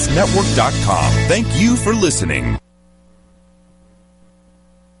AmericasBroadcastNetwork.com. Thank you for listening.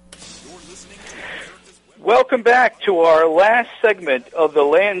 Welcome back to our last segment of the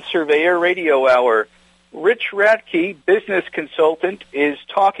Land Surveyor Radio Hour. Rich Radke, business consultant, is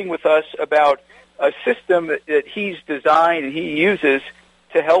talking with us about a system that he's designed and he uses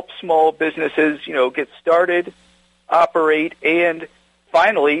to help small businesses, get started, operate, and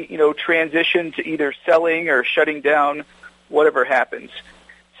finally, transition to either selling or shutting down, whatever happens.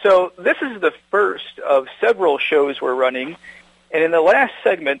 So this is the first of several shows we're running. And in the last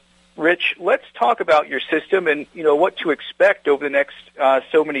segment, Rich, let's talk about your system and, what to expect over the next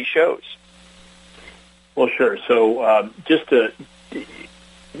so many shows. Well, sure. So just to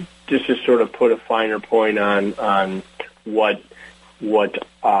sort of put a finer point on what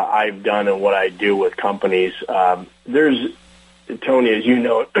I've done and what I do with companies, there's, Tony, as you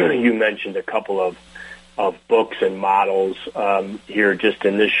know, you mentioned a couple of books and models here just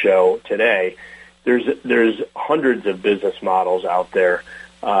in this show today. There's hundreds of business models out there,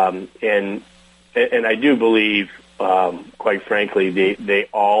 and I do believe, quite frankly, they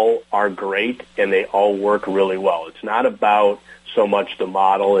all are great and they all work really well. It's not about so much the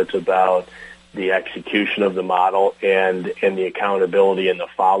model; it's about the execution of the model and the accountability and the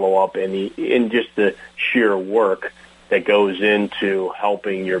follow up and just the sheer work that goes into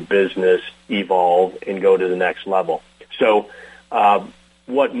helping your business evolve and go to the next level. So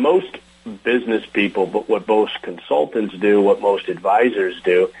what most business people, but what most consultants do, what most advisors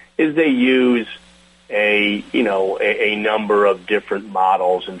do, is they use a number of different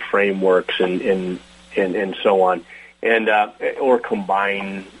models and frameworks and so on, and or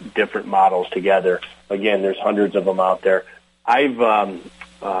combine different models together. Again, there's hundreds of them out there. I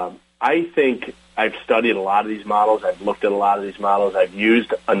think I've studied a lot of these models. I've looked at a lot of these models. I've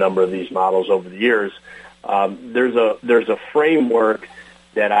used a number of these models over the years. There's a framework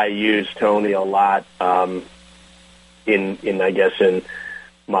that I use, Tony, a lot in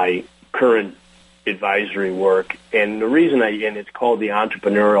my current advisory work, and the reason and it's called the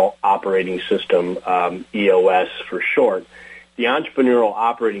Entrepreneurial Operating System, EOS for short. The Entrepreneurial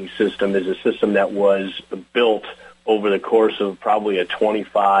Operating System is a system that was built over the course of probably a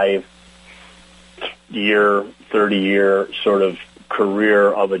 25-year, 30-year sort of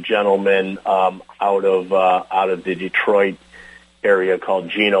career of a gentleman out of the Detroit area called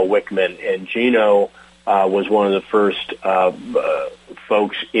Gino Wickman, and Gino was one of the first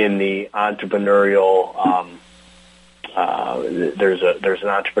folks in the entrepreneurial. There's an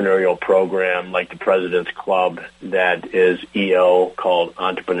entrepreneurial program like the President's Club that is EO called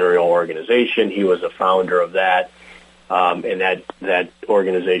Entrepreneurial Organization. He was a founder of that, and that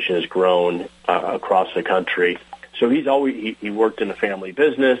organization has grown across the country. So he worked in a family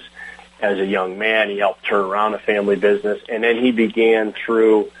business as a young man. He helped turn around a family business, and then he began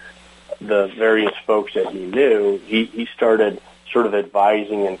through the various folks that he knew. He started sort of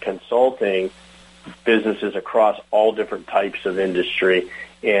advising and consulting businesses across all different types of industry,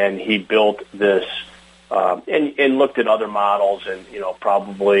 and he built this and looked at other models, and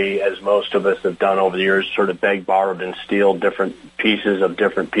probably, as most of us have done over the years, sort of beg, borrowed, and steal different pieces of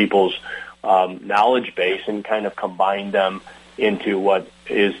different people's knowledge base and kind of combined them into what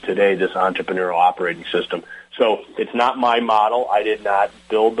is today this entrepreneurial operating system. So it's not my model. I did not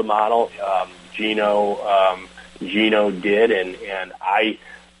build the model. Gino did, and I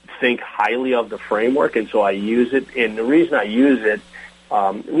think highly of the framework, and so I use it. And the reason I use it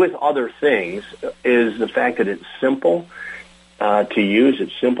with other things is the fact that it's simple. to use.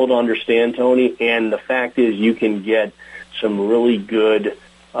 It's simple to understand, Tony, and the fact is you can get some really good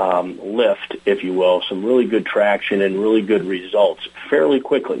lift, if you will, some really good traction and really good results fairly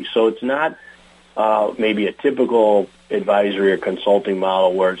quickly. So it's not maybe a typical advisory or consulting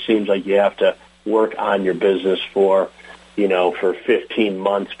model where it seems like you have to work on your business for 15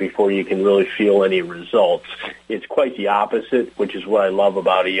 months before you can really feel any results. It's quite the opposite, which is what I love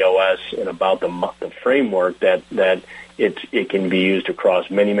about EOS and about the framework that it can be used across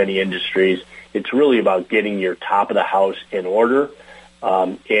many, many industries. It's really about getting your top of the house in order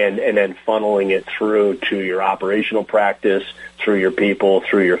and then funneling it through to your operational practice, through your people,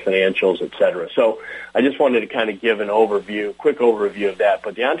 through your financials, et cetera. So I just wanted to kind of give quick overview of that.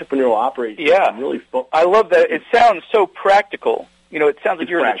 But the entrepreneurial operations really I love that. It sounds so practical. It sounds like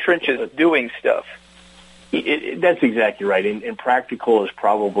you're in the trenches doing stuff. That's exactly right. And practical is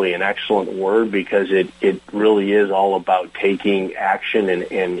probably an excellent word because it really is all about taking action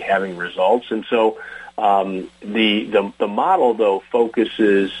and having results. And so the model, though,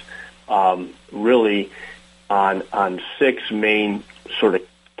 focuses really on 6 main sort of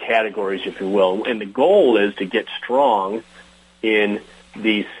categories, if you will. And the goal is to get strong in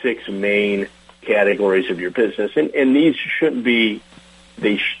these 6 main categories of your business. And these shouldn't be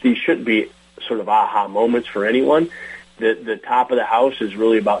sort of aha moments for anyone. The top of the house is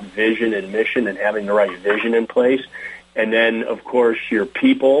really about vision and mission and having the right vision in place. And then, of course, your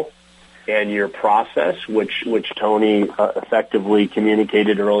people and your process, which Tony effectively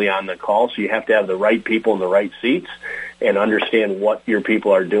communicated early on in the call. So you have to have the right people in the right seats and understand what your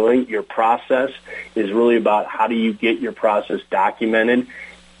people are doing. Your process is really about how do you get your process documented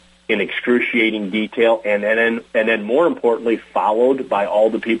in excruciating detail, and then more importantly, followed by all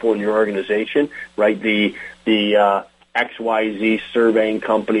the people in your organization, right? The XYZ surveying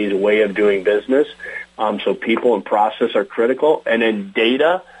company's way of doing business. So people and process are critical, and then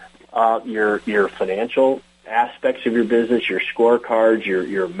data, your financial aspects of your business, your scorecards,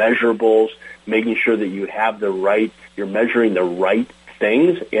 your measurables, making sure that you have you're measuring the right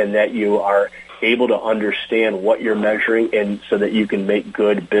things, and that you are able to understand what you're measuring, and so that you can make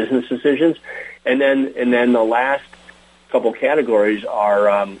good business decisions. And then the last couple categories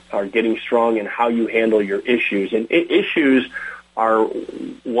are getting strong in how you handle your issues. And issues are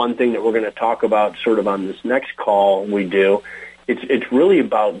one thing that we're going to talk about sort of on this next call we do. It's really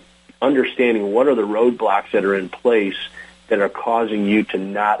about understanding what are the roadblocks that are in place that are causing you to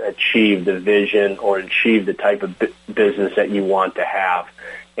not achieve the vision or achieve the type of business that you want to have.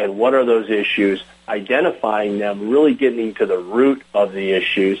 And what are those issues, identifying them, really getting to the root of the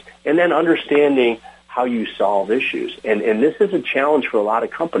issues, and then understanding how you solve issues. And this is a challenge for a lot of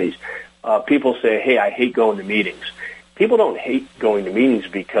companies. People say, hey, I hate going to meetings. People don't hate going to meetings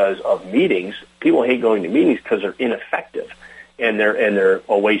because of meetings. People hate going to meetings because they're ineffective and they're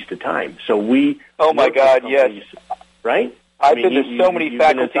a waste of time. So oh my God, yes. Right? I've been to so many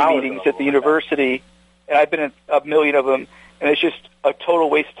faculty meetings at the university, and I've been in a million of them, and it's just a total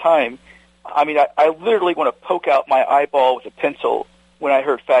waste of time. I mean, I literally want to poke out my eyeball with a pencil when I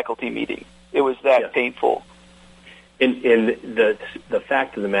heard faculty meeting. It was that painful. And the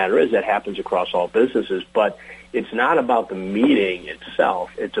fact of the matter is that happens across all businesses, but it's not about the meeting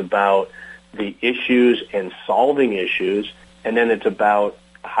itself. It's about the issues and solving issues, and then it's about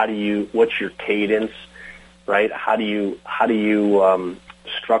what's your cadence, right? How do you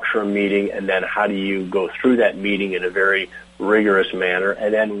structure a meeting, and then how do you go through that meeting in a very rigorous manner,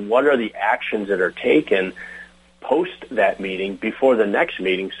 and then what are the actions that are taken post that meeting before the next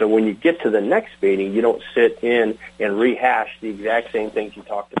meeting, so when you get to the next meeting, you don't sit in and rehash the exact same things you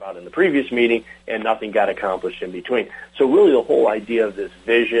talked about in the previous meeting and nothing got accomplished in between. So really the whole idea of this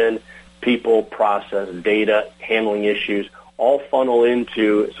vision, people, process, data, handling issues, all funnel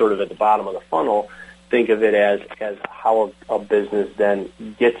into sort of at the bottom of the funnel. Think of it as how a business then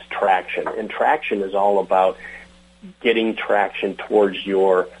gets traction. And traction is all about getting traction towards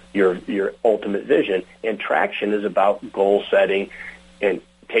your ultimate vision. And traction is about goal setting and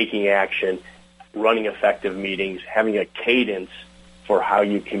taking action, running effective meetings, having a cadence for how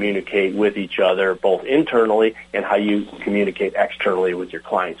you communicate with each other, both internally and how you communicate externally with your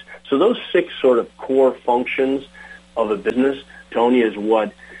clients. So those 6 sort of core functions of a business, Tony, is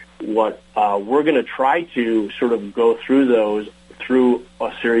what we're going to try to sort of go through those through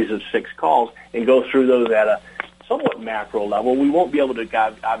a series of 6 calls and go through those at a somewhat macro level. We won't be able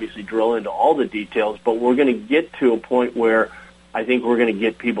to obviously drill into all the details, but we're going to get to a point where I think we're going to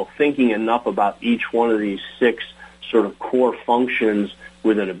get people thinking enough about each one of these 6 sort of core functions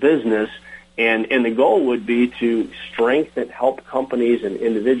within a business. And the goal would be to help companies and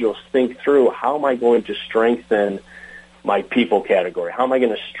individuals think through, how am I going to strengthen my people category? How am I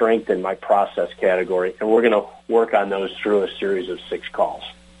going to strengthen my process category? And we're going to work on those through a series of 6 calls.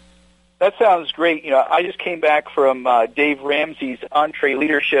 That sounds great. I just came back from Dave Ramsey's Entree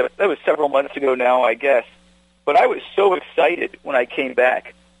Leadership. That was several months ago now, I guess. But I was so excited when I came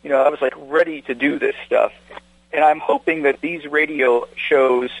back. I was like ready to do this stuff. And I'm hoping that these radio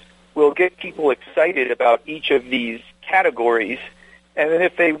shows will get people excited about each of these categories. And then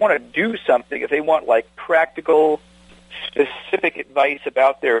if they want to do something, if they want like practical, specific advice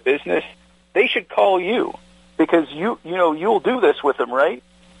about their business, they should call you because you'll do this with them, right?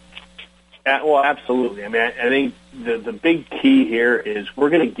 Well, absolutely. I mean, I think the big key here is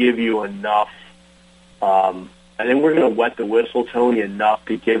we're going to give you enough. I think we're going to wet the whistle, Tony, enough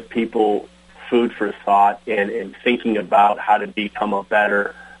to give people food for thought and thinking about how to become a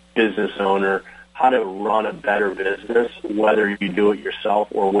better business owner, how to run a better business, whether you do it yourself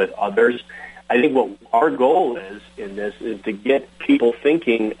or with others. I think what our goal is in this is to get people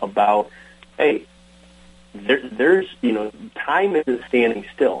thinking about, hey, there's time isn't standing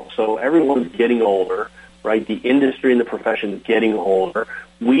still. So everyone's getting older, right? The industry and the profession is getting older.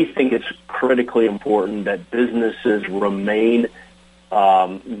 We think it's critically important that businesses remain,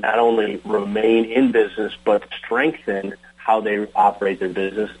 not only remain in business, but strengthen how they operate their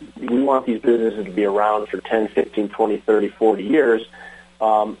business. We want these businesses to be around for 10, 15, 20, 30, 40 years,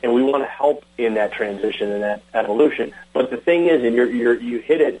 and we want to help in that transition and that evolution. But the thing is, and you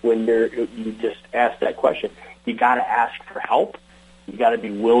hit it when you just asked that question, you got to ask for help. You got to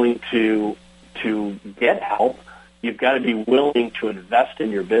be willing to get help. You've got to be willing to invest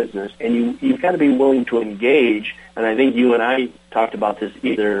in your business, and you've got to be willing to engage. And I think you and I talked about this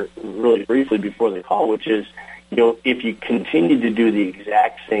either really briefly before the call, which is, if you continue to do the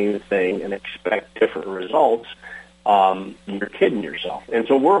exact same thing and expect different results, you're kidding yourself. And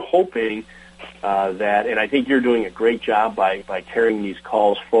so we're hoping that, and I think you're doing a great job by carrying these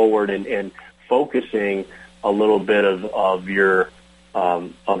calls forward and focusing a little bit of your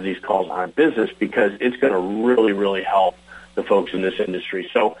of these calls on business, because it's going to really, really help the folks in this industry.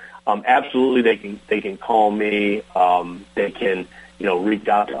 So absolutely, they can call me. They can reach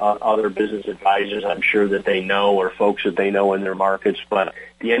out to other business advisors I'm sure that they know, or folks that they know in their markets. But at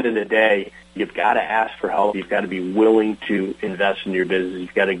the end of the day, you've got to ask for help. You've got to be willing to invest in your business.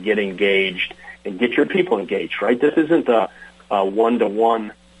 You've got to get engaged and get your people engaged, right? This isn't a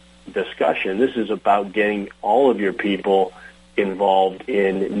one-to-one discussion. This is about getting all of your people involved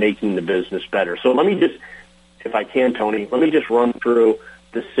in making the business better. So let me just, if I can, Tony, let me just run through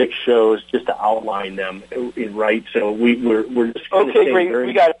the 6 shows just to outline them, right? So we're just going to okay, great.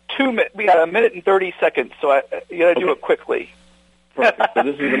 We got 2 minutes. We got 1 minute and 30 seconds. So you got to do it quickly. Perfect. So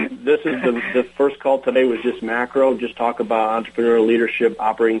this is the first call today was just macro, just talk about entrepreneurial leadership,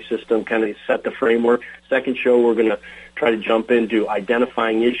 operating system, kind of set the framework. Second show, we're going to try to jump into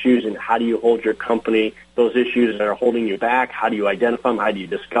identifying issues and how do you hold your company, those issues that are holding you back, how do you identify them, how do you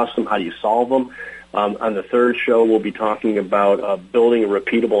discuss them, how do you solve them. On the third show, we'll be talking about building a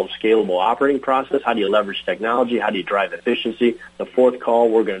repeatable and scalable operating process. How do you leverage technology? How do you drive efficiency? The fourth call,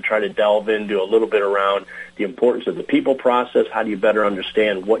 we're going to try to delve into a little bit around the importance of the people process. How do you better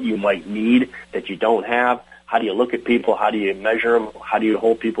understand what you might need that you don't have? How do you look at people? How do you measure them? How do you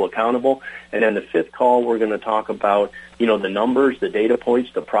hold people accountable? And then the fifth call, we're going to talk about, the numbers, the data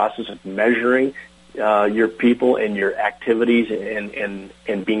points, the process of measuring your people and your activities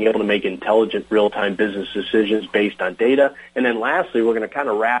and being able to make intelligent real-time business decisions based on data. And then lastly, we're going to kind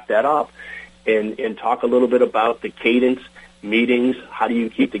of wrap that up and talk a little bit about the cadence meetings. How do you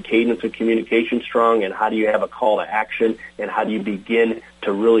keep the cadence of communication strong, and how do you have a call to action, and how do you begin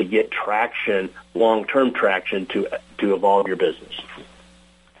to really get traction, long-term traction to evolve your business?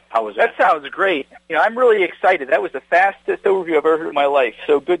 How was that? That sounds great. I'm really excited. That was the fastest overview I've ever heard in my life.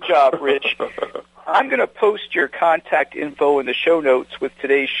 So good job, Rich. I'm going to post your contact info in the show notes with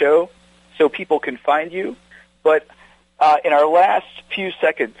today's show so people can find you. But in our last few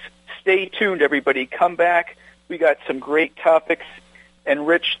seconds, stay tuned, everybody. Come back. We got some great topics. And,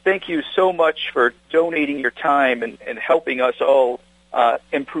 Rich, thank you so much for donating your time and helping us all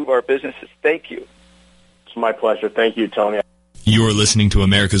improve our businesses. Thank you. It's my pleasure. Thank you, Tony. You're listening to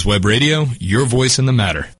America's Web Radio, your voice in the matter.